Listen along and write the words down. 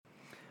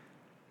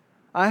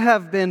I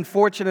have been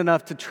fortunate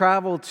enough to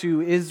travel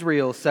to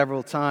Israel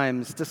several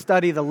times to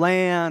study the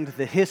land,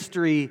 the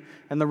history,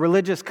 and the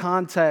religious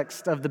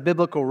context of the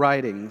biblical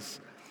writings.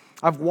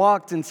 I've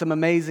walked in some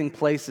amazing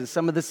places,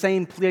 some of the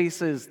same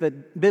places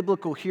that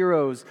biblical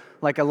heroes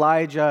like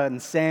Elijah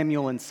and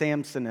Samuel and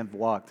Samson have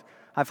walked.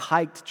 I've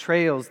hiked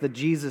trails that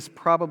Jesus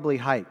probably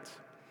hiked.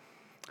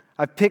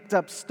 I've picked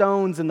up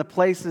stones in the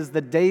places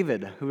that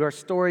David, who our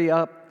story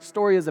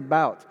is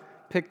about,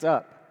 picked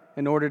up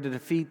in order to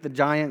defeat the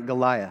giant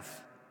Goliath.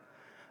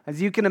 As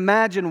you can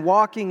imagine,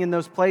 walking in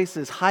those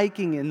places,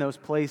 hiking in those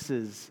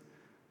places,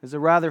 is a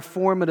rather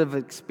formative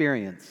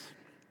experience.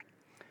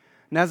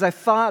 And as I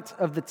thought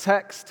of the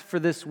text for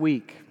this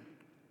week,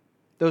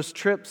 those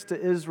trips to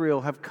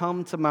Israel have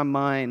come to my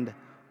mind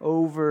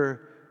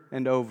over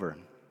and over.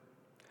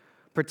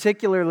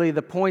 Particularly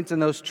the points in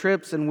those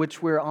trips in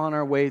which we're on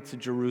our way to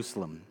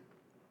Jerusalem.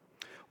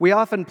 We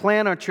often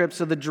plan our trips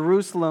so that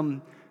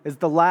Jerusalem is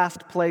the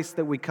last place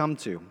that we come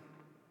to.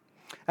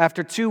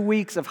 After 2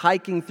 weeks of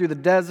hiking through the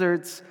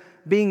deserts,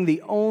 being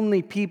the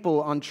only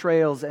people on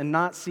trails and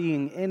not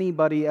seeing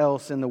anybody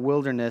else in the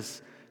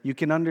wilderness, you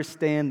can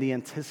understand the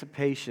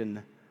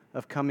anticipation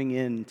of coming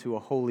into a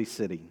holy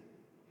city.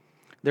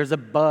 There's a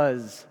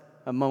buzz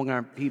among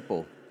our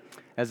people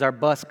as our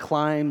bus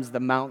climbs the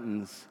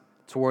mountains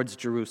towards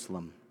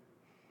Jerusalem.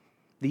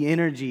 The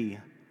energy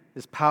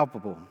is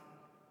palpable.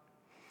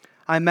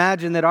 I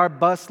imagine that our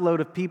busload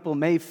of people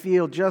may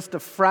feel just a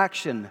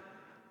fraction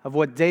of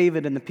what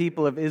David and the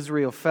people of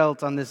Israel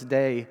felt on this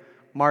day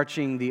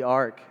marching the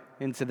ark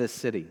into this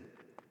city.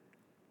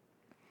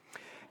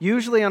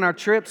 Usually on our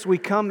trips, we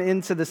come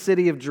into the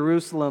city of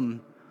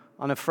Jerusalem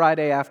on a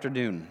Friday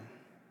afternoon,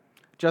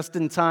 just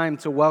in time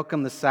to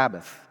welcome the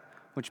Sabbath,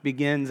 which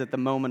begins at the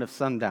moment of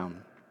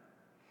sundown.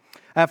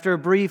 After a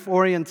brief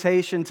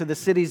orientation to the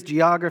city's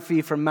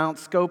geography from Mount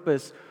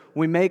Scopus,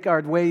 we make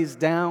our ways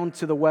down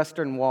to the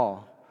Western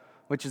Wall,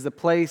 which is the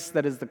place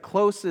that is the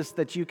closest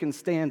that you can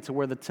stand to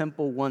where the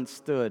temple once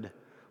stood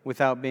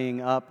without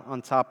being up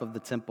on top of the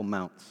Temple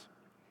Mount.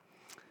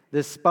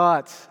 This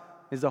spot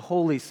is a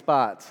holy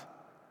spot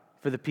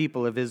for the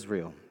people of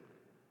Israel.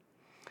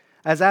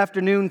 As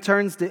afternoon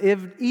turns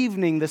to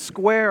evening, the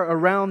square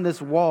around this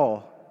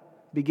wall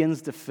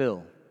begins to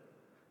fill.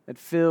 It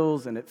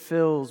fills and it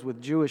fills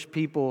with Jewish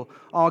people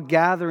all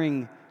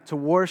gathering to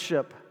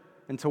worship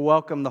and to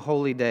welcome the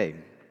holy day.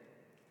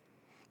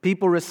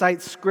 People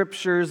recite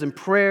scriptures and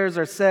prayers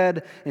are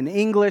said in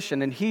English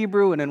and in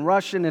Hebrew and in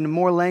Russian and in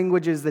more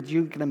languages that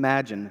you can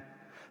imagine.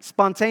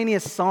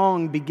 Spontaneous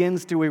song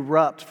begins to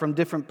erupt from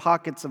different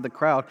pockets of the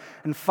crowd.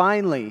 And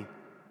finally,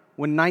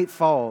 when night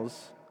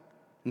falls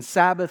and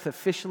Sabbath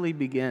officially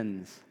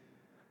begins,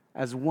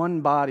 as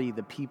one body,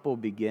 the people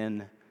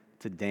begin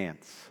to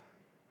dance.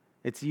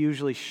 It's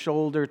usually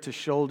shoulder to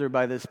shoulder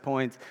by this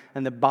point,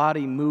 and the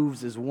body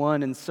moves as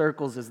one in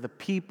circles as the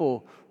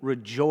people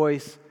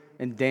rejoice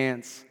and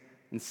dance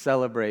and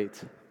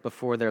celebrate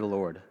before their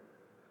Lord,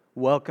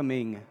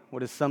 welcoming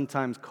what is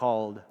sometimes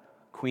called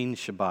Queen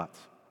Shabbat.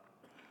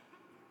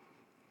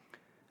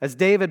 As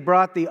David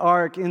brought the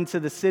ark into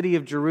the city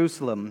of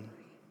Jerusalem,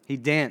 he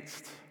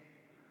danced,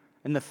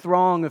 and the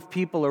throng of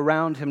people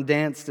around him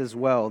danced as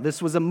well.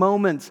 This was a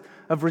moment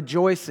of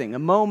rejoicing, a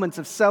moment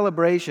of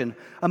celebration,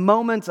 a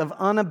moment of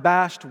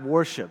unabashed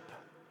worship.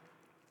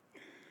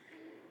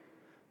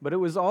 But it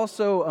was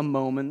also a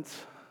moment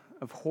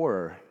of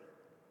horror.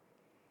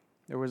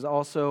 There was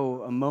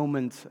also a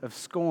moment of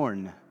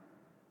scorn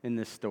in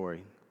this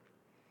story.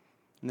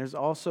 And there's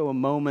also a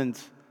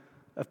moment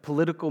of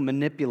political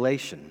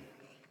manipulation.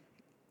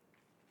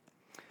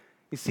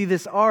 You see,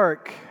 this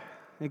ark,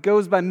 it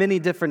goes by many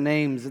different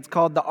names. It's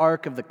called the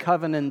Ark of the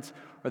Covenant,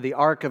 or the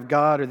Ark of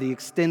God, or the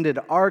extended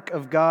Ark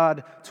of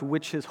God to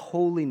which His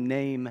holy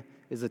name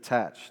is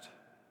attached.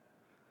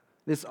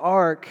 This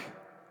ark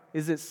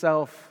is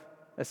itself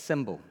a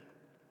symbol.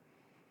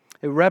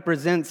 It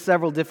represents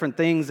several different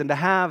things, and to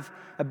have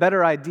a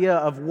better idea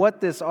of what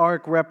this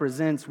ark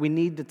represents, we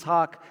need to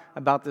talk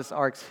about this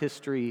ark's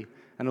history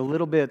and a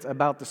little bit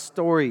about the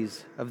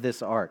stories of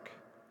this ark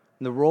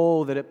and the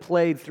role that it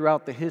played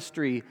throughout the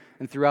history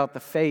and throughout the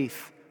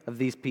faith of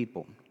these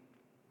people.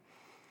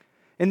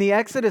 In the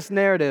Exodus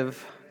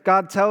narrative,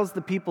 God tells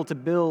the people to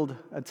build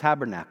a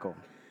tabernacle,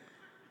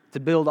 to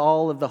build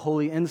all of the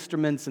holy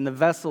instruments and the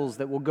vessels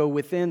that will go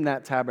within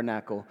that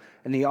tabernacle,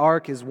 and the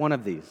ark is one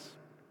of these.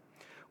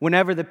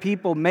 Whenever the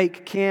people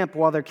make camp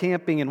while they're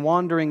camping and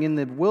wandering in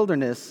the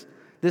wilderness,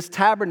 this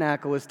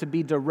tabernacle is to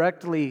be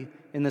directly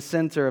in the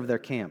center of their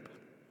camp.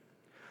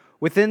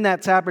 Within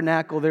that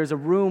tabernacle, there's a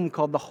room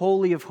called the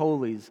Holy of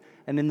Holies,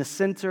 and in the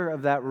center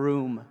of that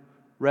room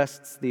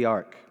rests the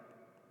ark.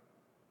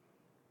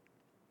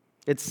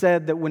 It's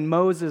said that when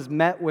Moses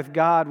met with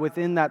God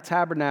within that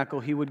tabernacle,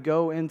 he would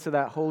go into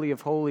that Holy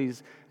of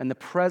Holies, and the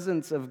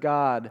presence of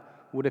God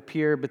would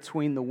appear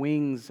between the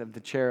wings of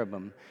the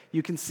cherubim.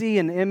 You can see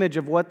an image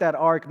of what that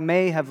ark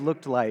may have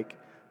looked like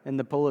in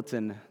the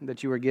bulletin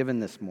that you were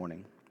given this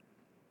morning.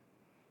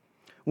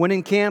 When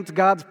encamped,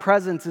 God's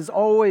presence is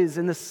always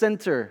in the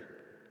center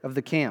of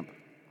the camp.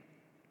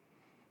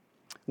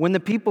 When the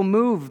people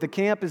move, the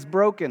camp is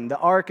broken, the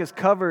ark is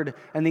covered,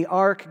 and the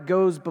ark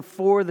goes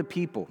before the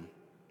people.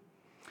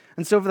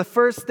 And so the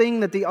first thing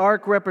that the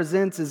ark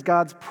represents is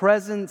God's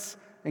presence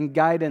and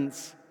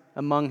guidance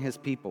among his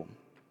people.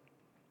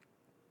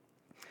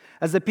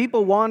 As the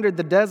people wandered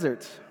the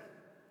desert,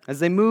 as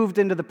they moved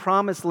into the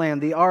promised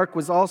land, the ark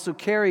was also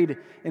carried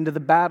into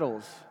the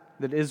battles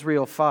that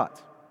Israel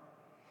fought.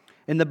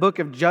 In the book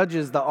of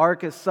Judges, the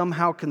ark is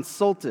somehow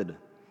consulted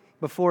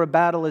before a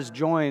battle is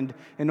joined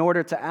in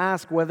order to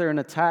ask whether an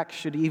attack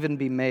should even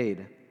be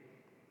made.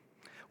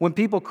 When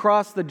people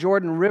cross the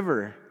Jordan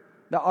River,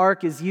 the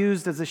ark is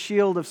used as a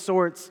shield of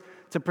sorts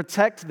to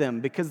protect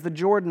them because the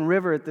Jordan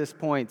River at this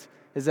point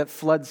is at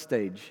flood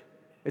stage.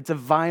 It's a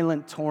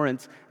violent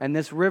torrent, and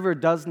this river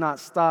does not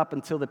stop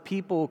until the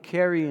people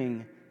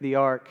carrying the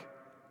ark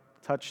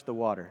touch the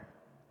water,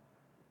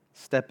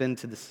 step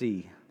into the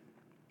sea.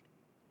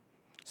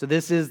 So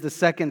this is the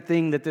second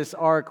thing that this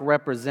ark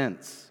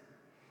represents.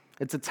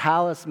 It's a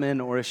talisman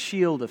or a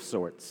shield of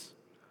sorts.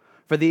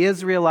 For the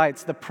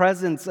Israelites, the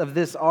presence of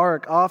this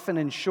ark often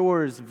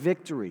ensures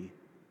victory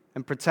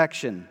and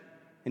protection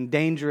in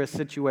dangerous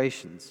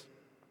situations.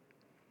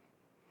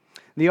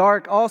 The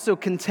ark also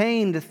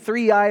contained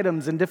 3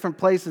 items in different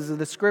places of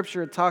the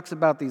scripture. It talks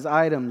about these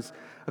items.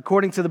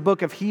 According to the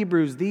book of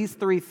Hebrews, these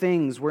 3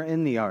 things were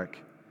in the ark.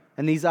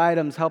 And these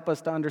items help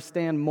us to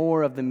understand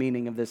more of the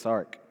meaning of this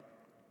ark.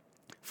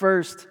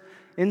 First,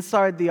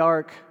 inside the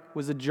ark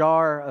was a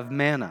jar of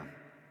manna.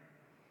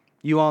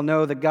 You all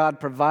know that God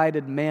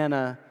provided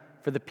manna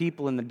for the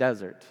people in the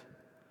desert.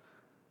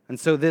 And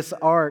so this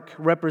ark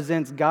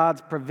represents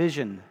God's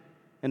provision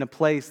in a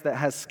place that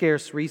has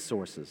scarce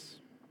resources.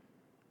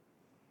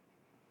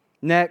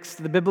 Next,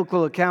 the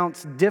biblical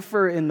accounts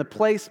differ in the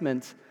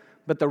placement,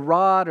 but the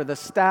rod or the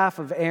staff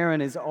of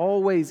Aaron is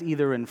always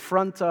either in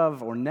front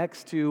of or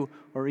next to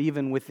or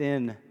even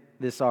within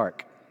this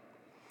ark.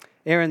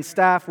 Aaron's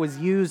staff was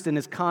used in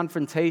his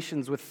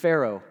confrontations with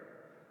Pharaoh,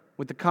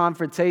 with the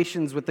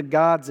confrontations with the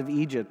gods of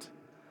Egypt.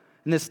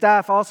 And the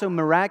staff also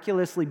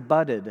miraculously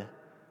budded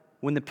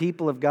when the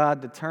people of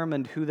God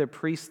determined who their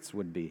priests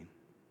would be.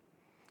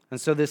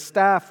 And so this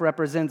staff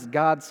represents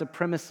God's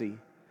supremacy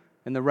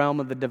in the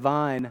realm of the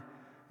divine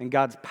and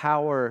God's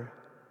power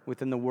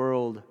within the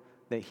world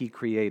that he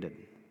created.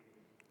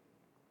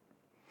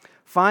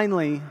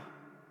 Finally,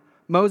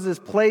 Moses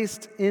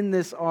placed in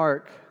this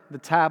ark the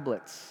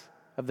tablets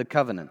of the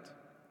covenant.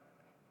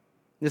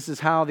 This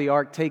is how the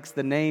ark takes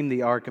the name,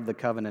 the Ark of the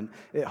Covenant.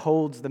 It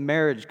holds the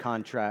marriage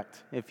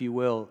contract, if you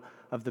will,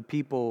 of the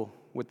people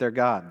with their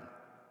God.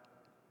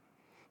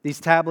 These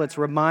tablets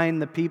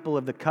remind the people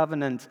of the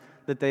covenant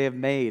that they have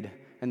made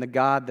and the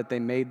God that they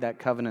made that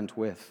covenant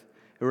with.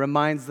 It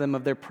reminds them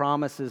of their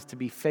promises to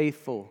be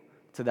faithful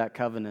to that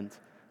covenant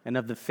and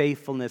of the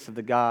faithfulness of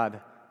the God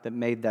that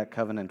made that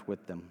covenant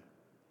with them.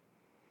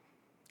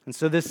 And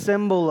so this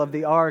symbol of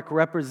the ark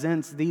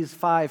represents these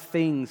 5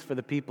 things for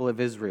the people of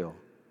Israel: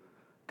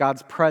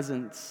 God's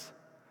presence,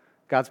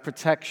 God's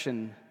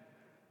protection,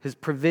 his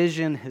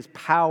provision, his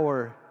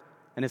power,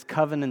 and his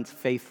covenant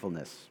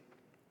faithfulness.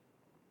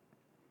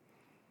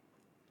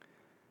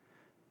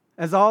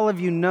 As all of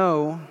you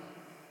know,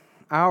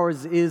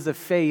 ours is a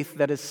faith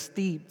that is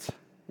steeped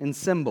in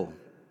symbol.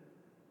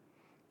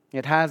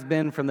 It has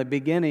been from the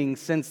beginning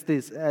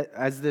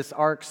as this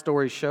ark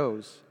story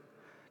shows.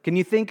 Can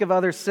you think of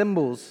other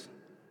symbols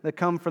that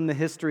come from the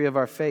history of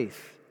our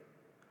faith?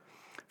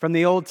 From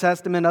the Old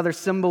Testament, other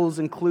symbols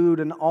include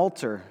an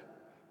altar,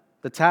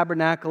 the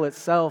tabernacle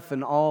itself,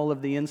 and all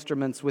of the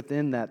instruments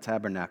within that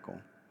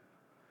tabernacle.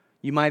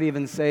 You might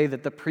even say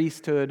that the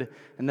priesthood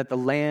and that the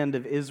land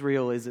of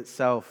Israel is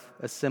itself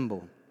a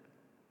symbol.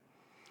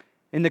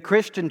 In the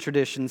Christian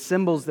tradition,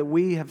 symbols that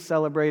we have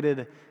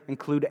celebrated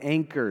include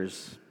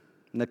anchors,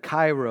 and the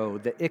Cairo,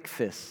 the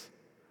ichthys,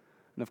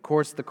 and of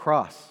course the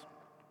cross.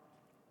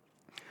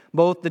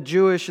 Both the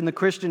Jewish and the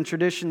Christian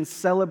traditions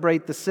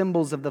celebrate the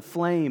symbols of the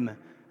flame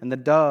and the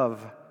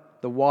dove,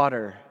 the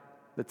water,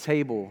 the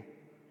table,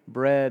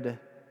 bread,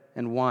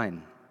 and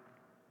wine.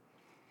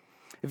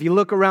 If you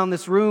look around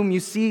this room, you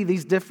see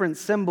these different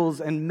symbols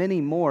and many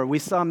more. We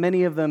saw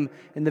many of them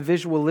in the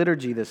visual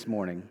liturgy this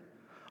morning.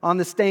 On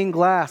the stained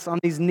glass, on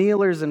these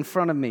kneelers in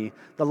front of me,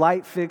 the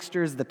light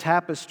fixtures, the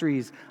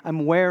tapestries,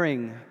 I'm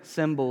wearing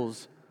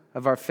symbols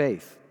of our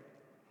faith.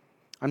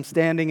 I'm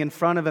standing in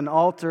front of an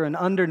altar and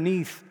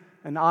underneath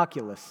an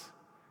oculus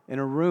in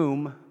a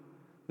room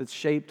that's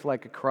shaped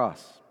like a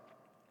cross.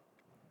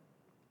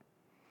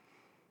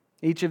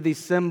 Each of these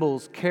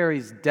symbols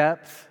carries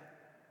depth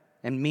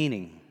and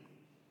meaning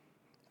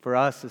for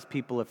us as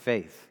people of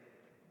faith.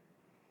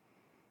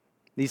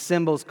 These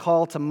symbols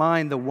call to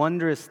mind the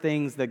wondrous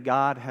things that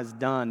God has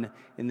done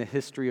in the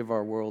history of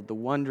our world, the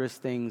wondrous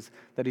things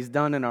that he's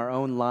done in our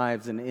own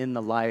lives and in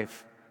the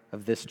life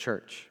of this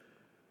church.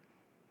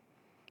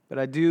 But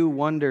I do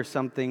wonder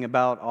something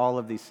about all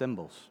of these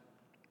symbols.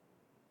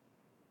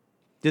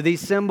 Do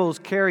these symbols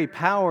carry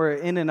power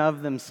in and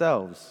of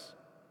themselves?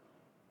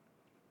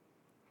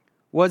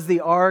 Was the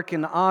ark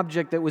an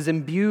object that was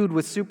imbued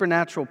with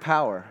supernatural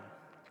power?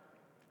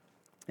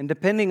 And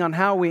depending on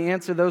how we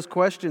answer those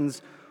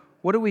questions,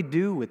 what do we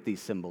do with these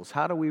symbols?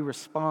 How do we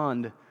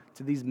respond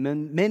to these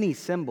many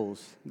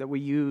symbols that we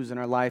use in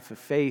our life of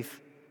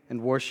faith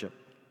and worship?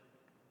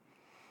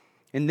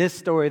 In this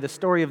story, the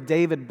story of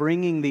David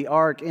bringing the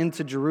ark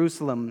into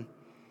Jerusalem,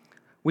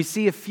 we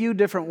see a few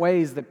different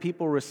ways that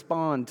people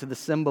respond to the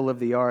symbol of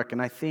the ark, and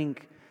I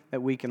think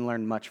that we can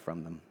learn much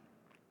from them.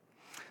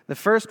 The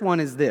first one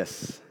is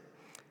this,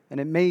 and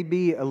it may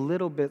be a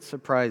little bit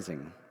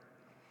surprising.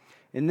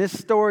 In this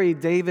story,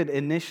 David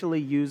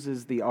initially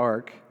uses the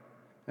ark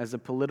as a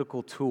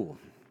political tool.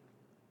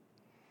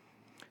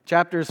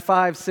 Chapters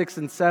 5, 6,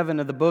 and 7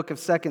 of the book of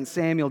 2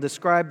 Samuel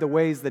describe the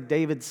ways that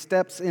David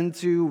steps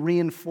into,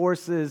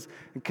 reinforces,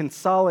 and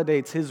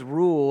consolidates his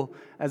rule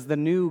as the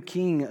new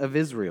king of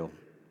Israel.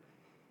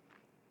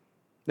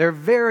 They're a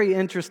very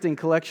interesting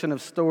collection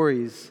of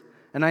stories,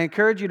 and I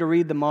encourage you to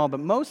read them all, but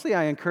mostly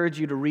I encourage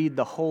you to read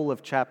the whole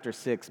of chapter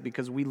 6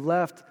 because we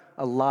left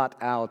a lot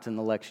out in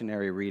the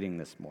lectionary reading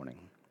this morning.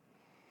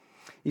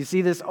 You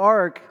see, this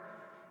ark,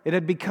 it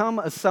had become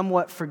a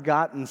somewhat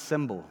forgotten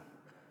symbol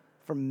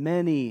for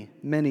many,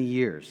 many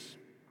years.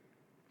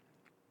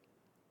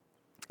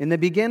 In the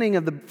beginning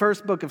of the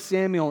first book of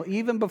Samuel,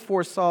 even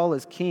before Saul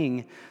is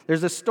king,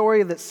 there's a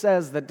story that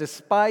says that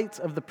despite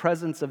of the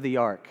presence of the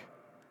ark,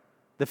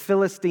 the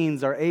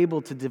Philistines are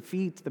able to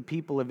defeat the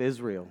people of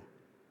Israel,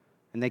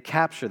 and they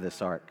capture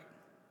this ark.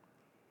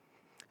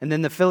 And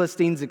then the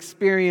Philistines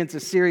experience a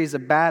series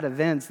of bad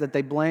events that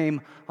they blame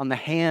on the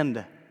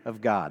hand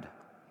of God.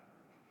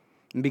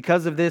 And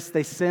because of this,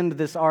 they send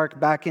this ark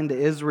back into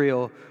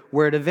Israel,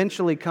 where it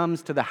eventually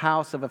comes to the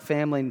house of a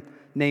family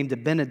named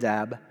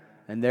Abinadab,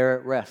 and there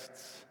it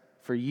rests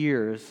for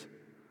years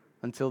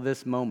until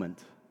this moment.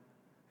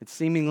 It's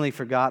seemingly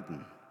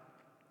forgotten.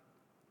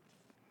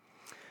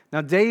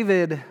 Now,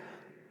 David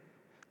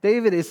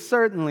is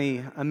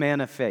certainly a man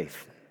of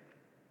faith,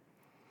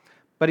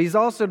 but he's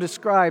also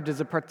described as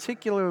a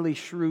particularly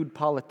shrewd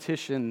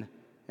politician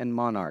and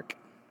monarch.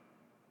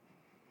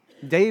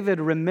 David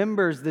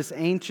remembers this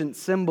ancient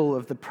symbol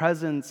of the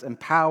presence and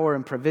power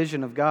and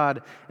provision of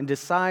God and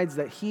decides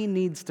that he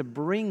needs to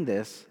bring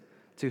this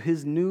to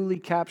his newly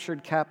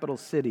captured capital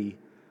city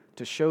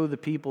to show the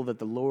people that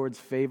the Lord's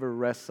favor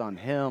rests on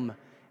him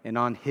and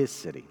on his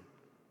city.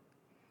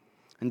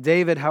 And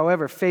David,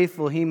 however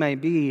faithful he may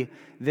be,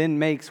 then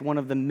makes one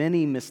of the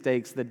many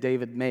mistakes that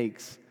David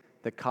makes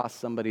that cost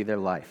somebody their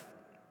life.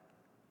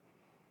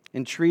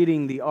 In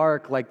treating the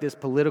ark like this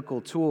political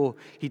tool,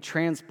 he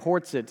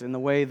transports it in the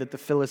way that the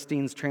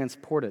Philistines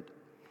transport it,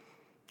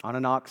 on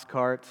an ox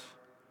cart,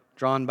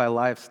 drawn by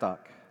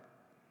livestock.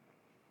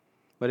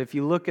 But if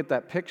you look at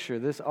that picture,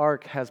 this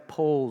ark has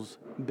poles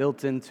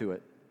built into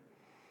it.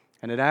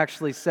 And it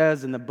actually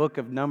says in the book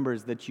of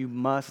Numbers that you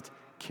must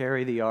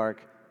carry the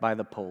ark by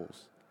the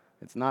poles.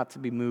 It's not to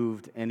be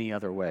moved any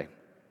other way.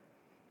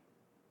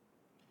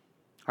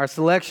 Our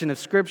selection of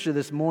scripture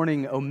this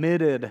morning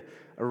omitted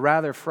a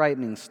rather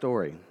frightening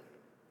story.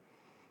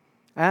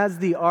 As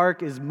the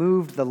ark is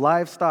moved, the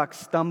livestock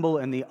stumble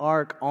and the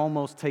ark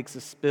almost takes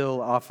a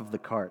spill off of the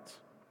cart.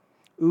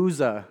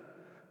 Uzzah,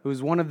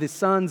 who's one of the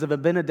sons of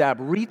Abinadab,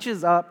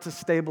 reaches up to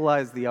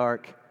stabilize the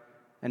ark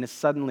and is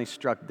suddenly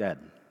struck dead.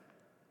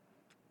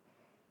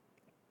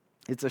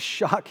 It's a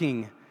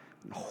shocking,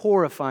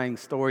 horrifying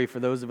story for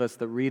those of us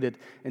that read it,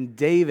 and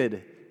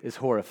David is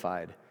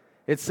horrified.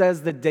 It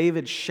says that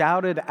David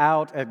shouted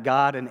out at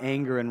God in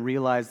anger and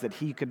realized that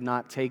he could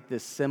not take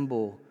this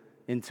symbol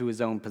into his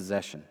own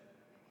possession.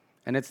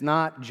 And it's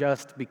not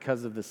just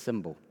because of the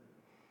symbol.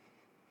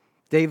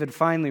 David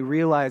finally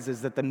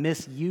realizes that the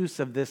misuse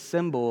of this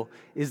symbol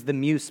is the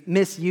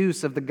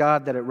misuse of the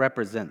God that it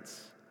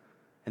represents.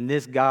 And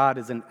this God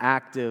is an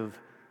active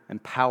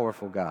and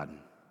powerful God.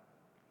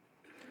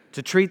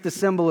 To treat the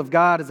symbol of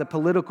God as a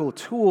political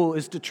tool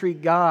is to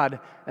treat God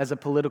as a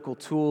political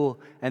tool,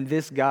 and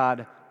this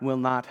God will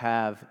not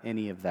have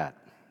any of that.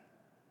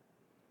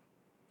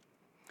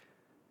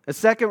 A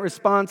second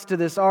response to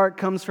this ark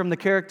comes from the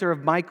character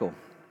of Michal,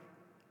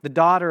 the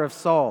daughter of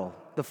Saul,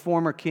 the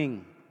former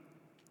king.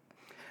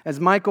 As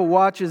Michal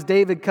watches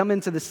David come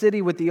into the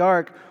city with the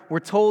ark, we're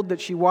told that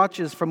she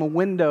watches from a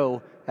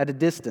window at a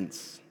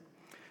distance.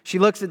 She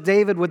looks at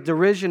David with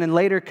derision and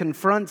later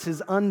confronts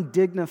his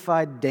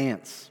undignified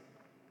dance.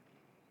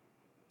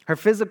 Her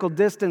physical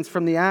distance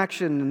from the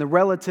action and the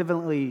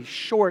relatively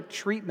short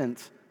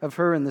treatment of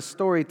her in the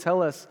story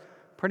tell us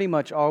pretty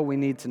much all we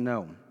need to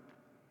know.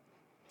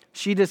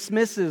 She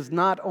dismisses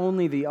not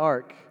only the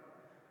ark,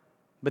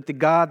 but the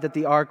God that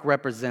the ark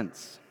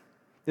represents.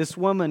 This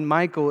woman,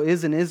 Michal,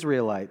 is an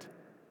Israelite.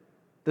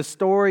 The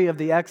story of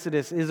the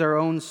Exodus is our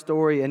own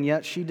story, and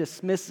yet she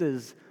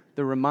dismisses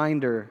the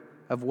reminder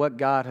of what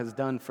God has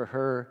done for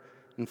her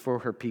and for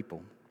her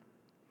people.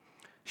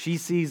 She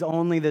sees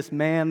only this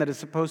man that is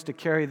supposed to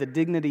carry the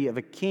dignity of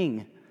a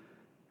king,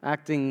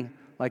 acting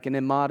like an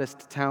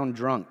immodest town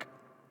drunk.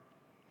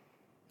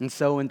 And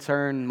so, in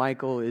turn,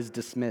 Michal is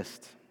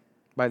dismissed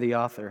by the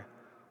author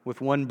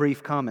with one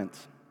brief comment.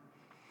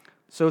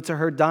 So to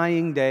her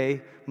dying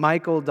day,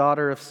 Michal,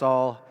 daughter of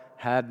Saul,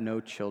 had no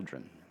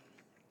children.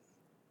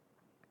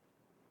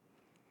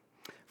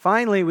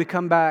 Finally, we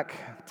come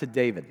back to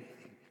David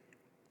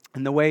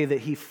and the way that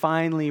he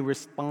finally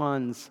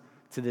responds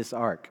to this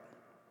ark.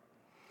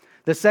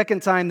 The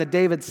second time that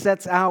David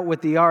sets out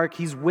with the ark,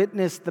 he's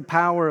witnessed the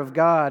power of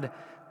God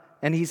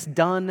and he's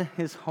done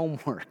his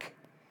homework.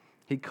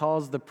 He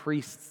calls the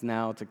priests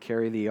now to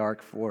carry the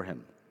ark for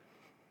him.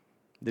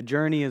 The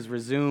journey is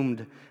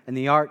resumed, and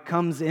the ark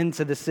comes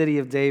into the city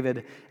of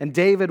David. And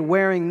David,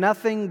 wearing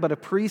nothing but a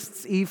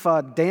priest's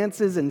ephod,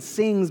 dances and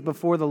sings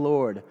before the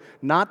Lord.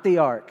 Not the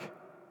ark.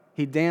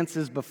 He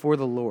dances before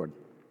the Lord.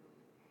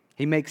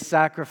 He makes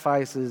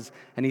sacrifices,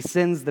 and he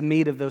sends the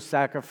meat of those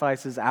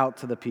sacrifices out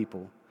to the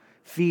people,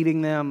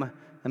 feeding them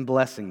and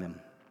blessing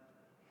them.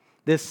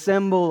 This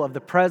symbol of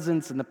the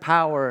presence and the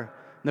power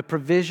and the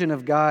provision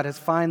of God has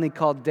finally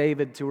called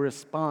David to a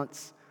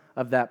response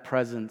of that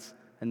presence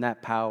and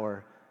that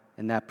power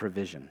and that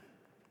provision.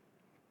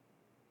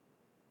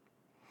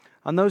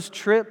 On those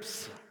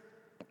trips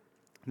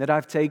that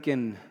I've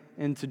taken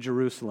into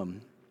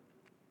Jerusalem,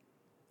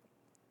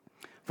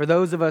 for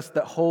those of us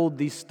that hold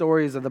these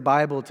stories of the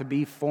Bible to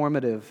be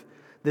formative,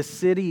 the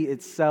city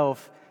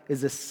itself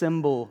is a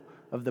symbol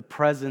of the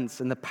presence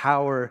and the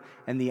power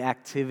and the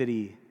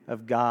activity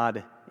of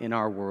God in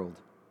our world.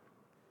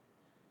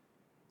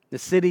 The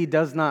city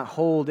does not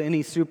hold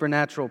any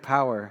supernatural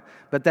power,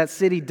 but that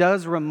city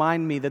does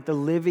remind me that the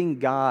living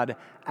God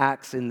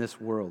acts in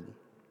this world.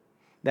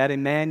 That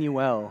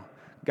Emmanuel,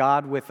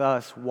 God with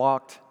us,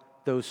 walked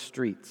those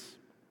streets.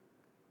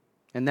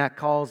 And that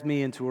calls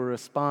me into a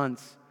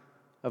response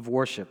of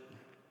worship.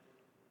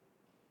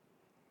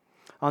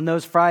 On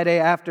those Friday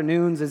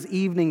afternoons, as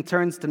evening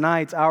turns to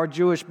night, our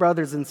Jewish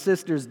brothers and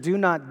sisters do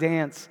not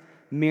dance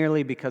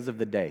merely because of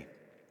the day.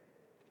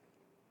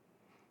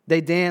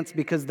 They dance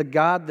because the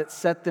God that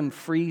set them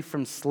free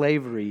from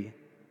slavery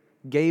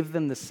gave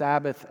them the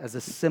Sabbath as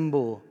a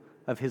symbol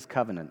of his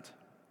covenant.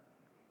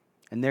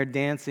 And their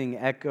dancing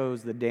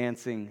echoes the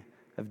dancing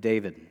of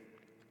David.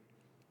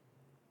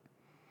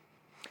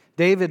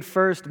 David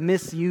first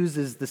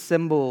misuses the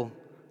symbol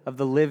of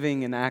the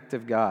living and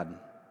active God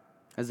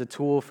as a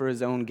tool for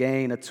his own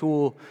gain, a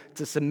tool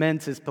to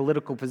cement his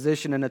political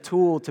position, and a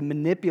tool to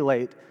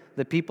manipulate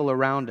the people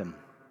around him.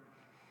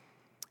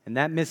 And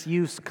that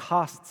misuse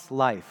costs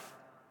life,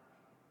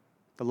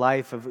 the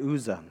life of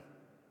Uzzah,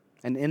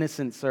 an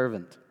innocent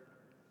servant.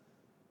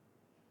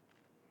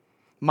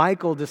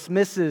 Michal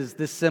dismisses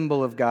this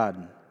symbol of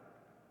God,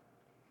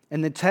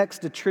 and the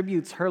text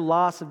attributes her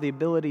loss of the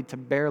ability to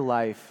bear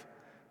life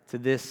to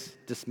this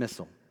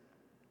dismissal.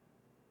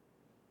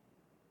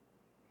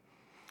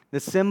 The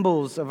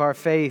symbols of our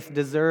faith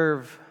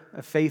deserve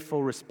a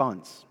faithful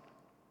response.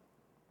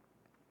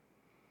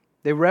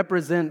 They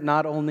represent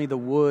not only the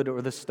wood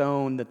or the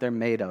stone that they're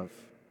made of,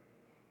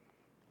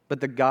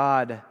 but the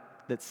God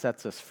that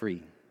sets us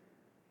free.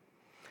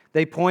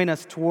 They point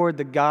us toward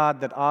the God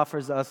that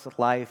offers us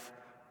life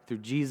through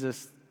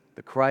Jesus,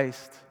 the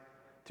Christ,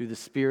 through the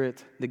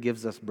Spirit that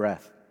gives us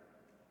breath.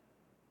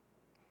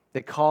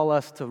 They call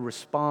us to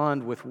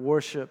respond with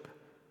worship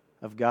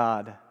of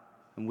God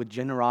and with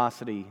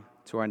generosity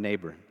to our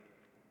neighbor.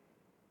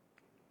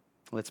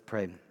 Let's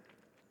pray.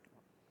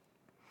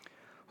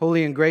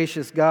 Holy and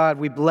gracious God,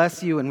 we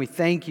bless you and we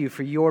thank you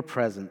for your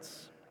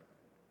presence,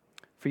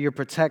 for your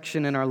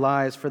protection in our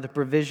lives, for the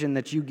provision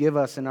that you give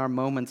us in our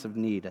moments of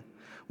need.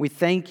 We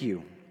thank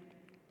you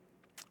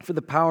for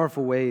the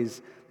powerful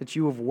ways that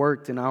you have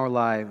worked in our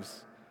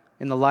lives,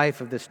 in the life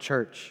of this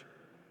church,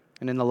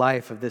 and in the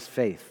life of this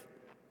faith.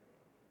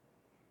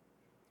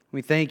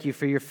 We thank you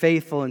for your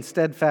faithful and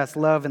steadfast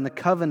love and the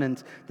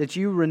covenant that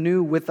you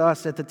renew with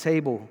us at the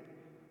table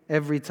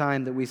every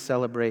time that we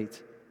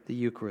celebrate the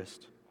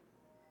Eucharist.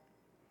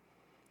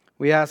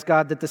 We ask,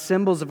 God, that the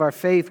symbols of our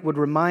faith would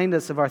remind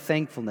us of our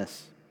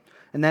thankfulness,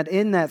 and that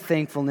in that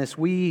thankfulness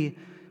we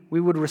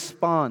would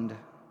respond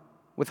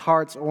with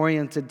hearts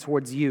oriented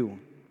towards you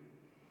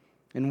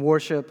in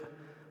worship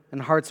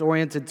and hearts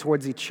oriented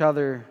towards each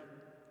other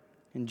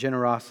in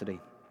generosity.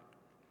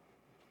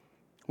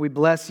 We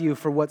bless you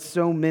for what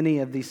so many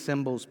of these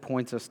symbols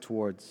point us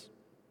towards,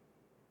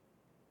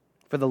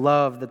 for the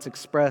love that's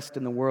expressed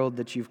in the world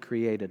that you've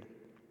created,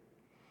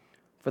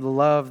 for the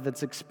love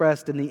that's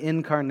expressed in the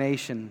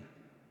incarnation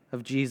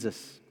of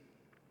Jesus,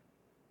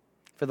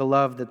 for the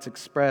love that's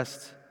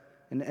expressed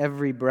in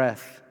every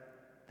breath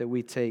that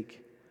we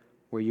take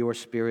where your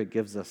Spirit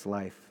gives us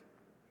life.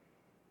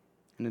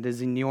 And it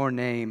is in your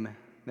name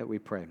that we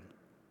pray.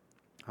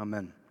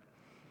 Amen.